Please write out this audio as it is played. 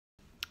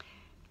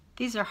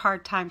These are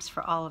hard times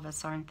for all of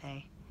us, aren't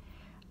they?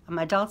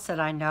 Adults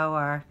that I know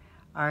are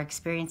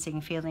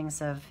experiencing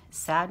feelings of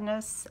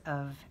sadness,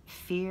 of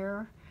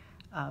fear,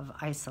 of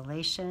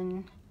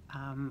isolation,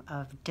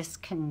 of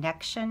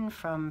disconnection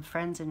from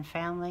friends and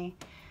family,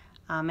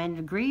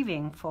 and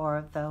grieving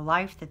for the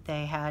life that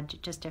they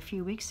had just a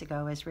few weeks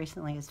ago, as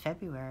recently as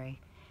February.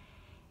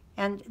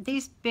 And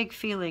these big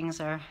feelings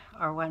are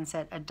ones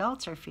that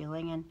adults are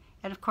feeling, and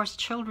of course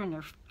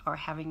children are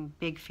having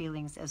big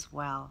feelings as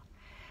well.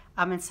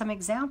 And some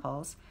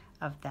examples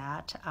of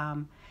that,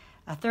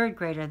 a third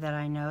grader that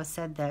I know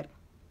said that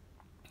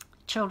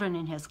children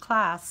in his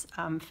class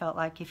felt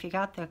like if you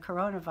got the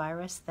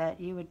coronavirus that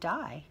you would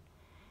die.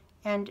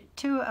 And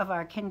two of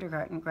our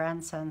kindergarten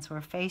grandsons were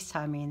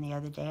FaceTiming the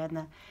other day,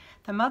 and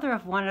the mother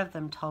of one of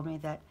them told me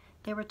that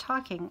they were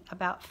talking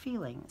about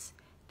feelings.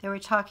 They were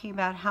talking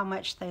about how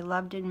much they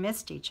loved and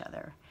missed each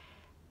other,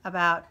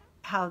 about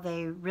how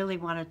they really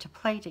wanted to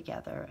play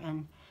together,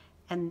 and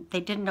they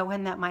didn't know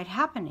when that might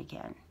happen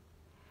again.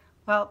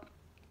 Well,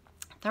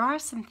 there are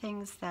some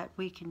things that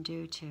we can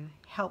do to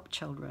help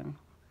children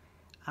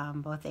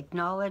both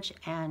acknowledge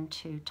and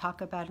to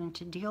talk about and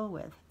to deal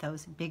with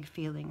those big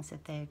feelings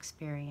that they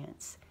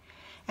experience.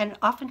 And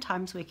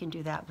oftentimes we can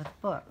do that with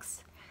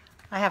books.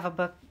 I have a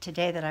book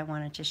today that I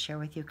wanted to share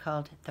with you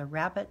called The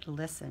Rabbit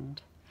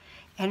Listened.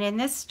 And in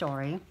this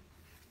story,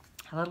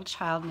 a little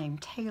child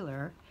named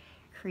Taylor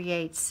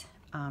creates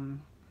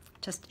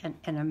just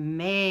an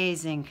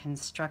amazing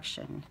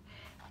construction.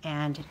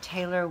 And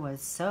Taylor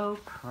was so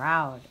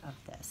proud of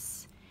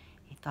this.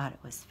 He thought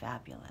it was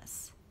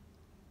fabulous.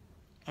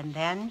 And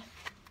then,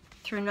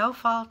 through no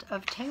fault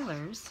of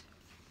Taylor's,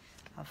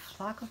 a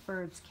flock of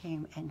birds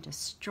came and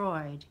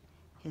destroyed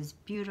his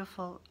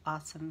beautiful,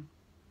 awesome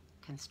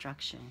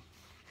construction.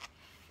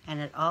 And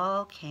it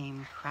all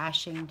came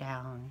crashing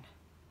down.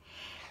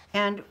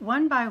 And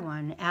one by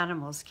one,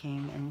 animals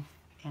came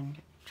and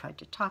tried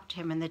to talk to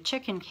him. And the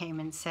chicken came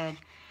and said,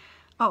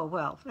 "Oh,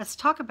 well, let's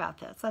talk about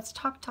this. Let's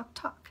talk.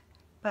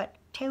 But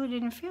Taylor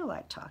didn't feel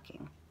like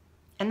talking.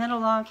 And then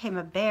along came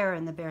a bear,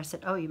 and the bear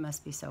said, "Oh, you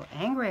must be so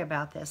angry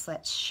about this.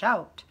 Let's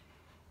shout."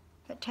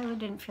 But Taylor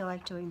didn't feel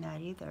like doing that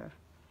either.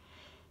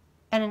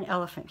 And an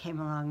elephant came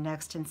along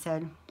next and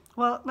said,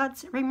 "Well,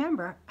 let's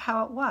remember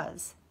how it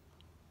was."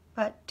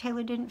 But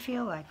Taylor didn't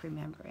feel like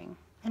remembering.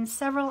 And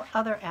several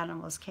other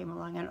animals came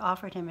along and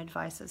offered him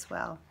advice as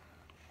well.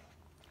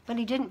 But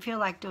he didn't feel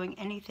like doing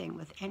anything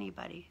with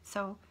anybody,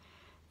 so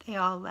they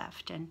all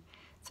left. And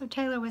so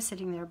Taylor was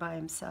sitting there by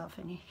himself,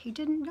 and he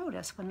didn't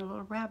notice when a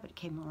little rabbit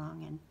came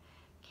along and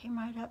came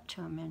right up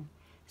to him and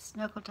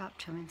snuggled up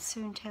to him. And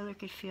soon Taylor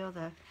could feel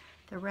the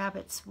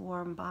rabbit's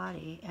warm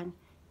body. And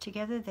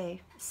together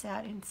they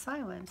sat in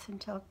silence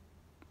until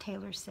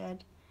Taylor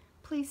said,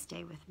 "Please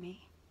stay with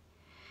me."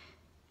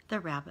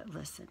 The rabbit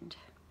listened.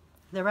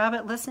 The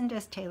rabbit listened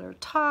as Taylor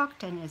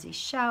talked and as he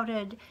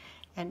shouted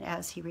and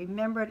as he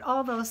remembered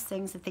all those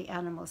things that the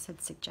animals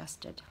had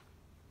suggested.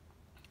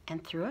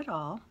 And through it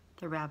all,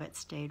 the rabbit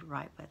stayed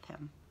right with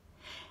him.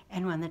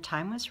 And when the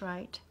time was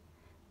right,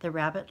 the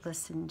rabbit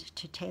listened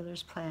to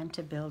Taylor's plan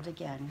to build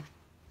again.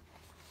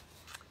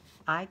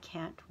 "I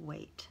can't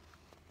wait,"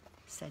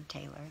 said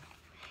Taylor.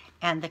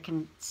 And the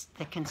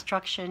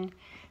construction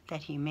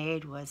that he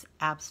made was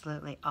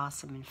absolutely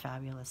awesome and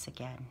fabulous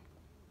again.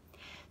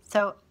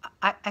 So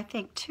I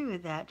think, too,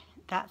 that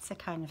that's the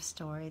kind of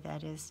story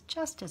that is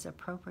just as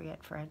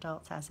appropriate for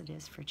adults as it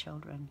is for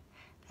children.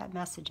 That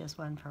message is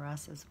one for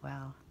us as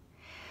well.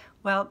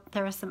 Well,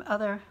 there are some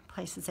other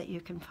places that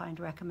you can find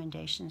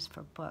recommendations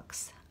for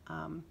books.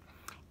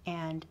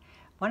 And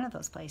one of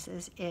those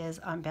places is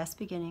on Best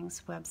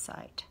Beginnings'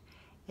 website.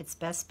 It's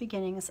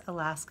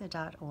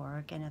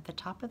bestbeginningsalaska.org, and at the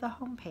top of the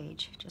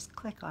homepage, just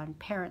click on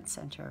Parent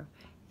Center,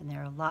 and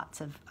there are lots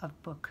of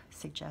book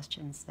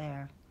suggestions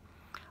there.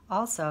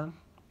 Also,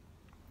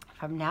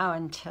 from now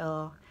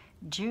until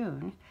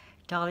June,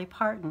 Dolly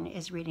Parton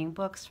is reading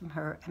books from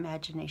her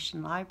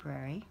Imagination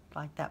Library,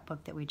 like that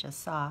book that we just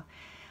saw,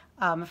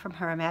 from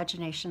her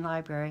Imagination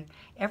Library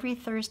every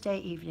Thursday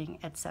evening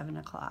at 7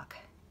 o'clock.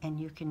 And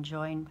you can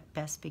join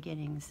Best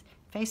Beginnings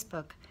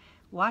Facebook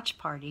watch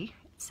party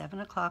at 7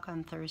 o'clock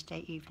on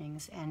Thursday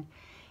evenings and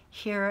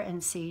hear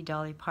and see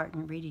Dolly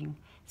Parton reading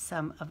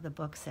some of the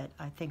books that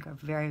I think are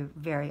very,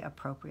 very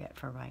appropriate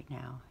for right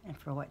now and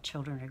for what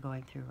children are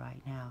going through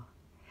right now.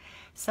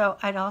 So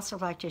I'd also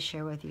like to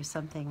share with you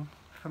something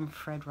from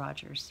Fred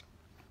Rogers.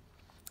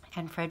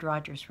 And Fred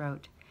Rogers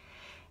wrote,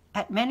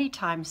 "At many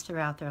times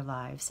throughout their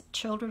lives,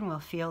 children will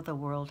feel the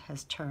world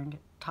has turned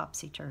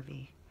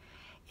topsy-turvy.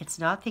 It's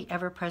not the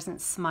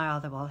ever-present smile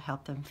that will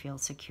help them feel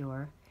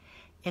secure.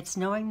 It's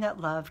knowing that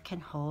love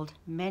can hold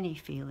many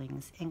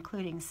feelings,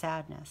 including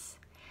sadness,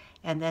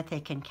 and that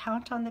they can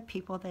count on the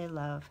people they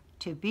love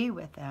to be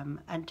with them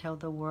until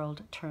the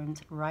world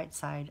turns right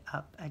side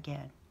up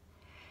again.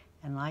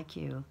 And like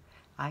you,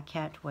 I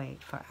can't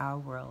wait for our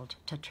world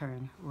to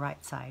turn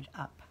right side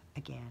up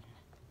again."